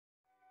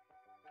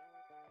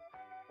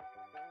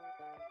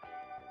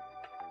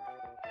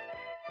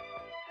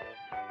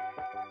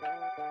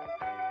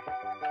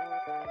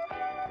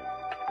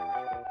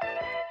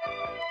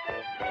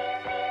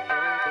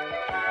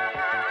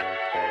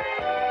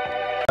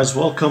Guys,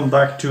 welcome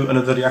back to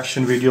another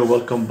reaction video.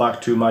 Welcome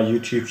back to my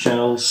YouTube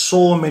channel.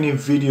 So many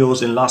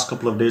videos in last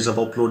couple of days I've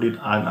uploaded,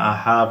 and I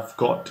have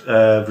got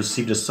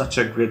received such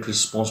a great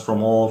response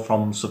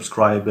from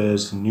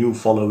subscribers, new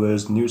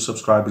followers, new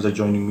subscribers are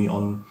joining me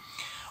on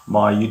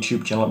my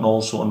YouTube channel, and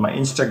also on my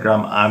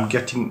Instagram. I'm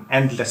getting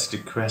endless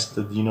requests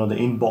that, you know, the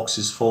inbox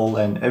is full,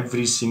 and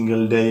every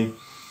single day,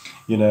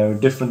 you know,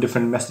 different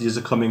messages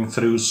are coming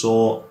through.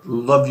 So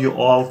love you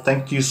all.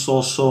 Thank you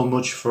so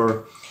much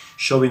for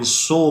showing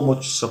so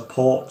much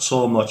support,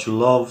 so much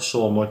love,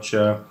 so much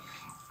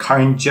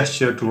kind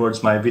gesture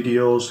towards my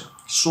videos.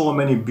 So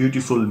many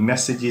beautiful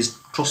messages.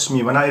 Trust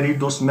me, when I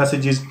read those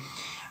messages,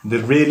 they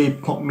really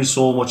put me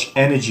so much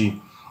energy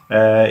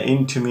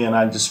into me, and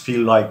I just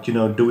feel like, you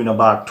know, doing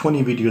about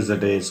 20 videos a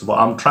day. So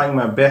I'm trying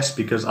my best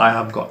because I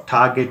have got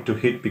target to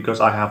hit, because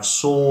I have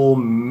so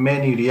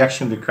many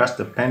reaction requests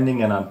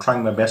pending, and I'm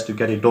trying my best to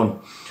get it done.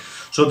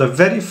 So the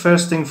very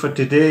first thing for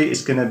today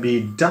is going to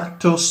be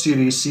Dato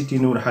series Siti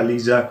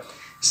Nurhaliza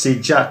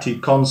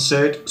Sejati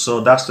Konsert. So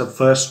that's the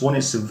first one.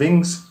 It's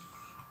Wings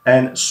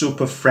and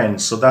Super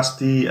Friends. So that's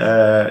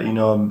the you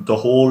know, the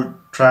whole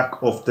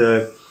track of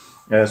the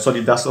sorry,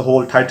 that's the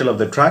whole title of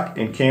the track.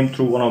 It came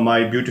through one of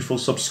my beautiful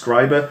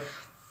subscriber,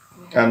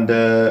 and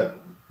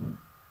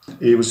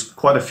it was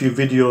quite a few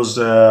videos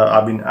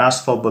I've been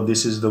asked for, but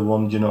this is the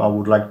one, you know, I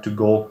would like to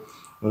go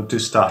to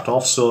start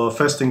off. So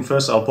first thing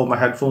first, I'll put my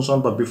headphones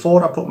on. But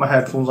before I put my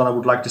headphones on, I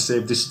would like to say,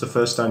 if this is the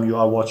first time you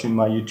are watching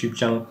my YouTube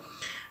channel,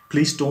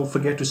 please don't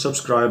forget to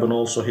subscribe and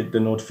also hit the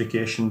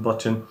notification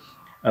button.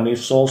 And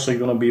if also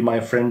you're going to be my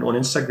friend on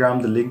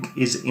Instagram, the link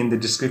is in the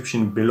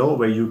description below,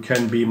 where you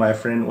can be my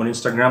friend on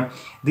Instagram.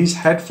 These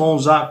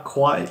headphones are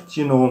quite,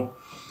 you know,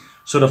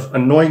 sort of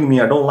annoying me.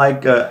 I don't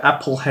like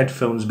Apple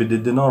headphones, but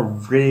they're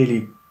not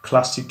really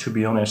classic, to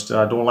be honest.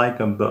 I don't like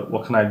them, but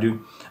what can I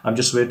do? I'm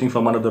just waiting for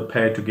another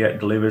pair to get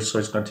delivered, so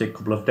it's going to take a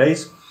couple of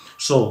days.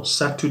 So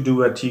Satu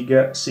Dua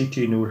Tiga,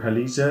 Siti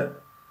Nurhaliza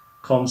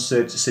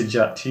Konsert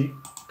Sejati,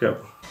 go.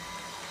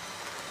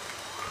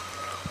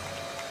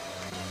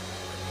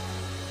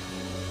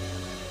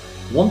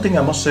 One thing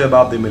I must say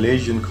about the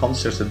Malaysian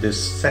concerts, that they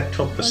set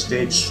up the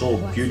stage so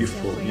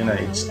beautiful, you know,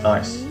 it's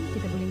nice.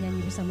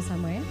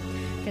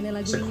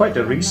 It's quite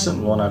a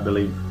recent one, I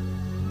believe.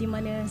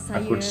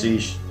 I could see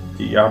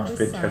the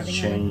outfit has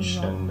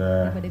changed, and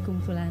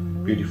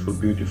beautiful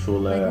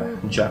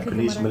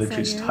Japanese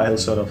military style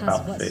sort of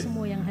outfit.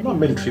 Not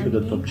military,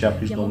 but the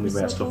Japanese normally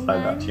wear stuff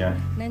like that, yeah.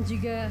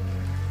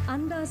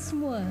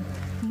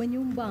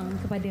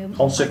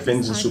 Konsert,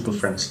 Wings and Super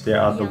Friends, they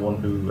are the one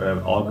who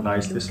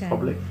organized this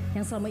probably.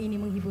 So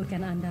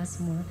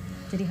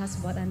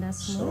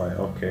right,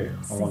 okay,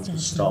 I want to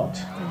start.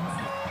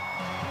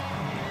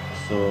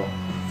 So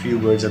a few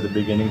words at the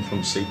beginning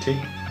from Siti.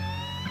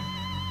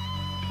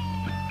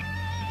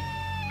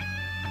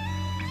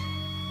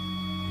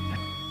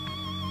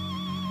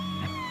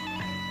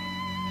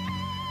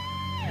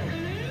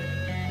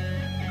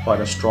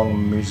 Quite a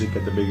strong music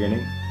at the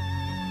beginning.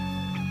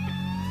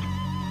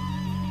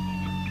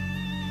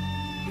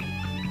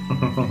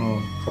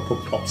 Proper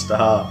pop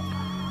star.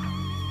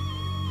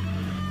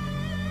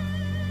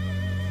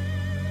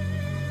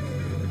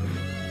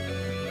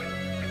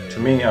 To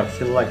me, I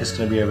feel like it's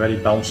going to be a very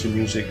bouncy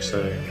music,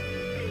 so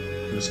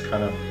I'm just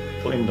kind of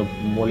putting the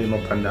volume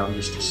up and down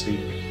just to see.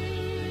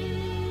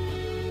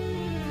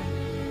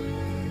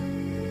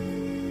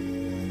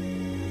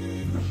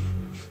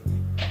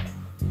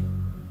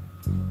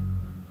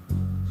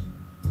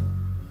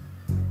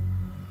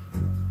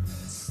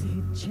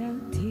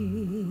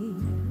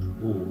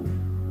 Ooh,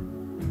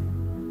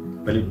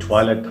 very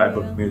Twilight type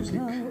of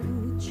music.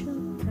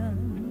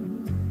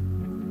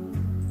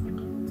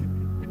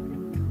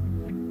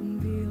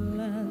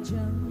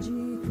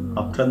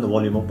 I'll turn the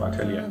volume up, I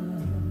tell you.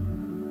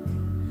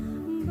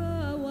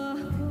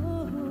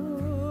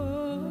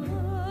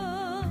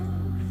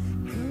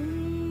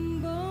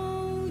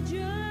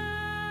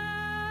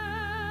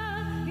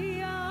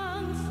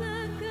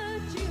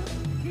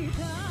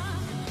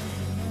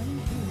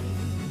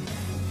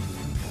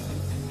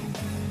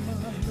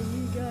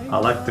 I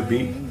like the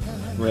beat,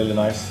 really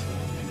nice.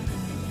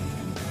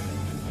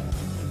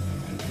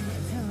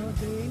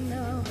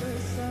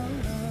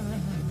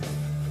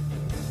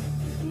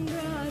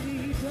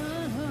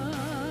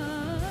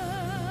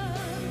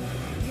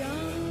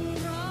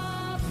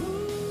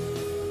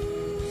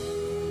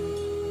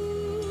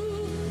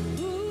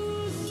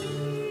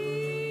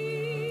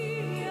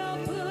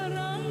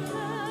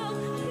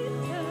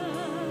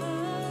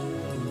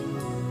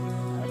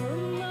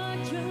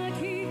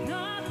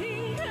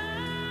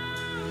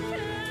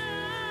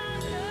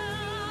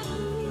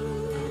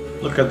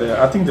 Look at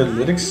the, I think the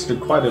lyrics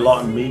require a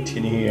lot of meat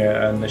in here,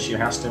 and she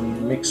has to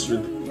mix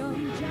with,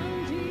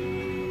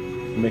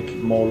 make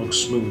it more look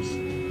smooth.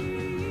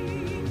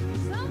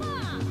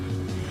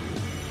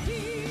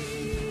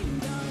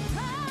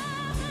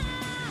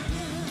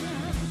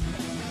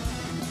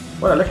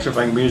 What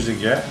electrifying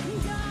music, yeah?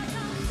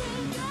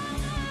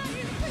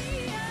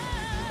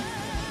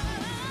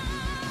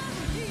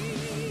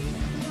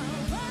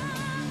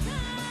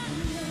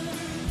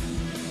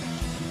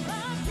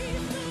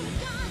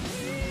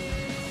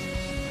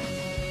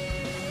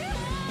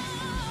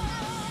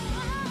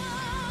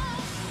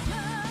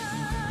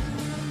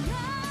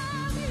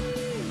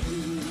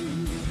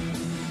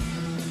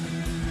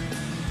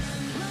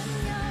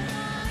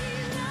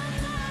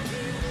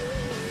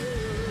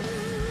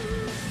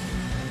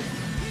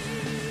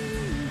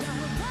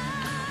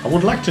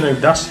 would like to know if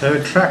that's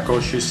her track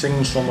or she's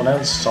singing someone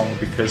else's song,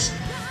 because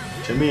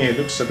to me it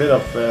looks a bit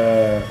of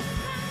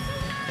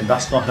and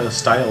that's not her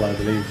style, I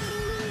believe.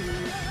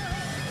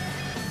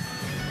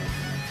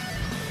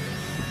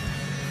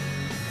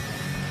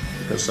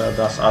 Because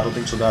I don't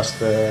think so that's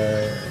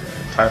the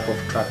type of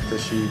track that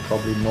she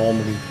probably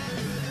normally,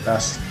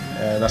 that's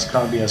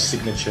can't be her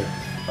signature.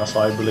 That's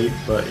what I believe,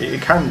 but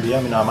it can be.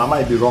 I mean, I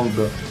might be wrong,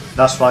 but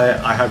that's why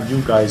I have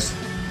you guys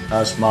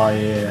as my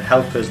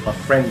helpers, my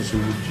friends, who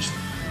would just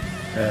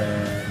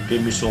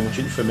give me so much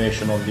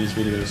information on these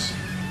videos.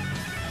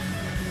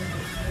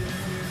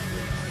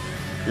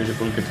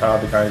 Beautiful guitar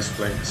the guy is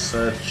playing.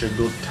 Such a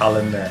good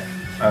talent there.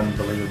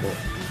 Unbelievable.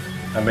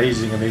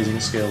 Amazing,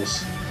 amazing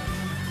skills.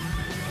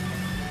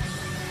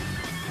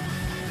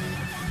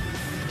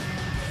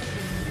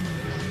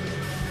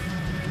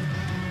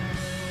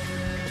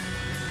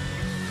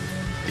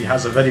 He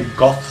has a very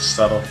goth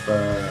sort of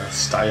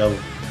style.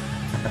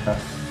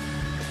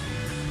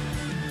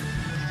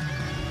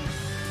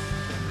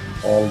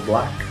 All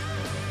black.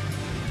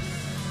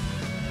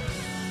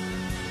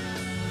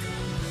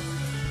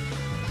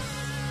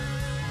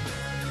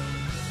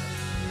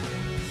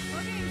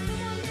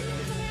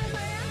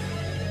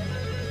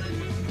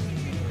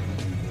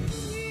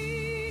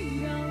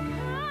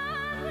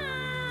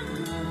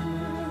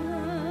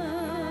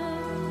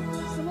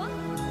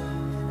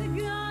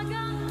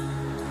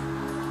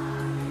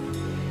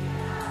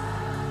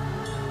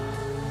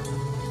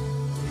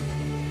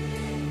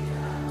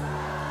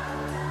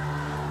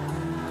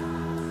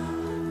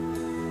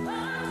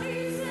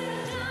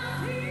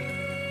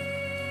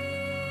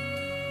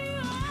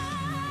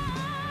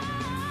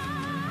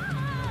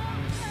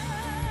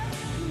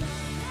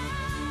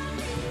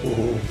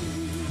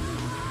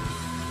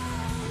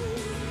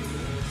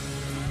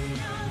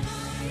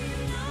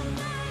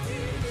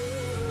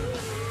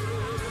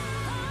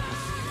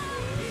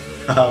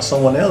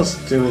 Someone else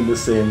doing the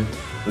same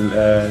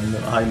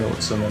high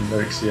notes and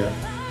lyrics, yeah.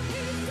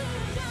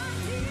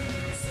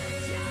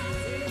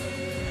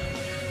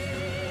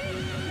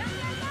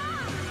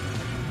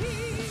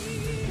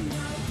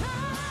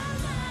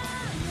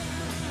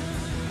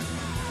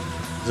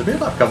 It's a bit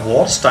like a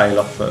war style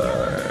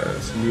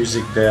of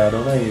music there, I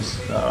don't know.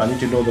 I need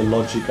to know the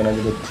logic and I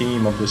know the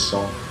theme of this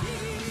song.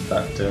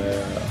 That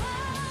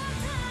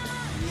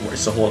what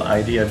is the whole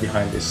idea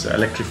behind this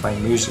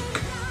electrifying music?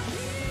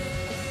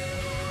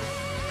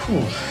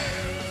 Whew.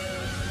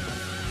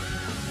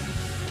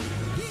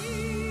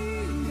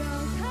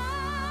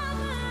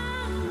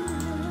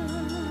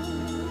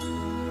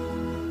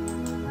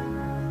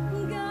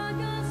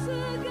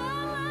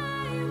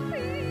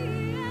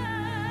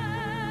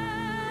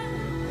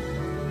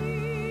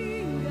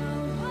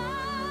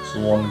 So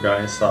one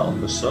guy sat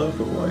on the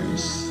circle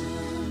ways.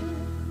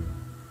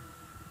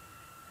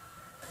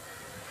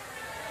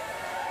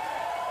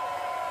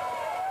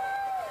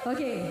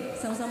 Okay,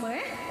 sama-sama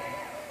eh?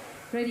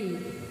 Ready?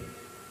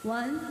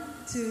 1,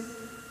 2,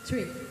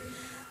 3.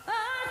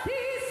 Arti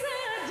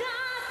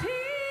sejati.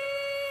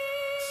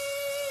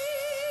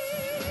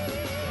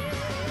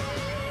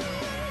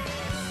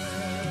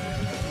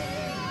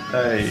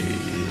 Hey,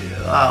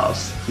 that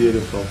was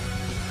beautiful.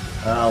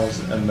 That was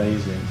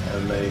amazing,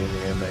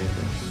 amazing,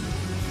 amazing.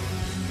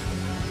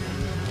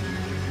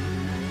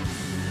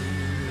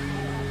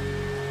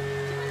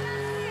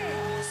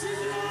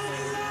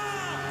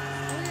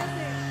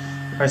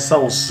 Guys,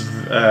 that was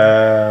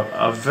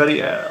a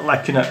very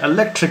like, you know,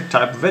 electric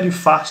type, very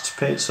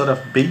fast-paced sort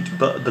of beat,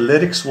 but the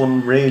lyrics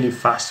weren't really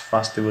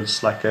fast. It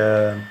was like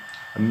a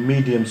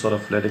medium sort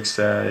of lyrics,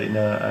 you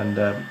know, and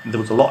there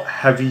was a lot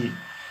heavy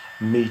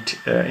meat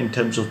in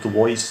terms of the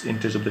voice, in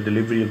terms of the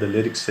delivery of the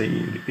lyrics.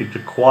 It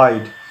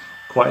required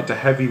quite a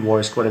heavy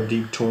voice, quite a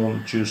deep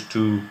tone, just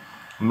to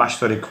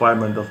match the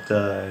requirement of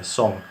the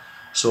song.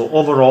 So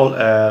overall,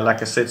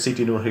 like I said,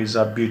 Siti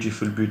Nurhaliza,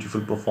 beautiful, beautiful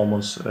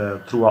performance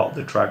throughout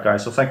the track,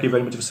 guys. So thank you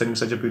very much for sending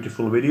such a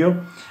beautiful video.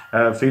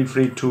 Feel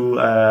free to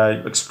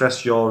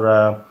express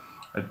your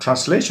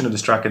translation of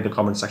this track in the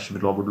comment section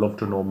below. I would love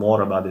to know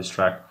more about this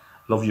track.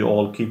 Love you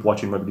all. Keep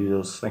watching my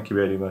videos. Thank you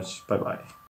very much. Bye bye.